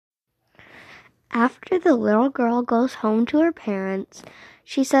After the little girl goes home to her parents,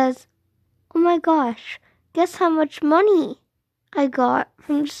 she says, "Oh my gosh, guess how much money I got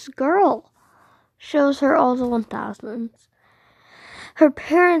from this girl." Shows her all the 1000s. Her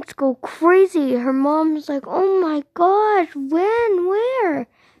parents go crazy. Her mom's like, "Oh my gosh, when, where?"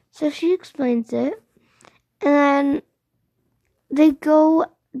 So she explains it. And then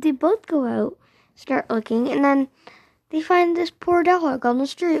they both go out, start looking, and then they find this poor dog on the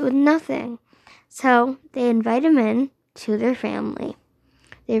street with nothing. So they invite him in to their family.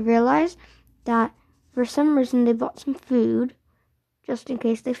 They realize that for some reason they bought some food just in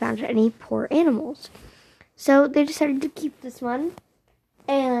case they found any poor animals. So they decided to keep this one.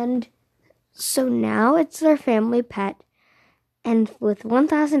 And so now it's their family pet. And with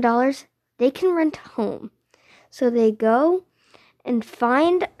 $1,000, they can rent a home. So they go and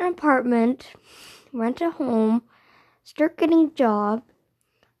find an apartment, rent a home, start getting a job,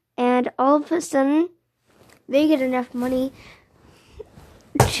 and all of a sudden, they get enough money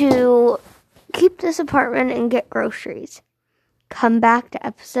to keep this apartment and get groceries. Come back to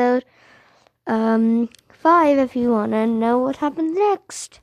episode 5 if you want to know what happens next.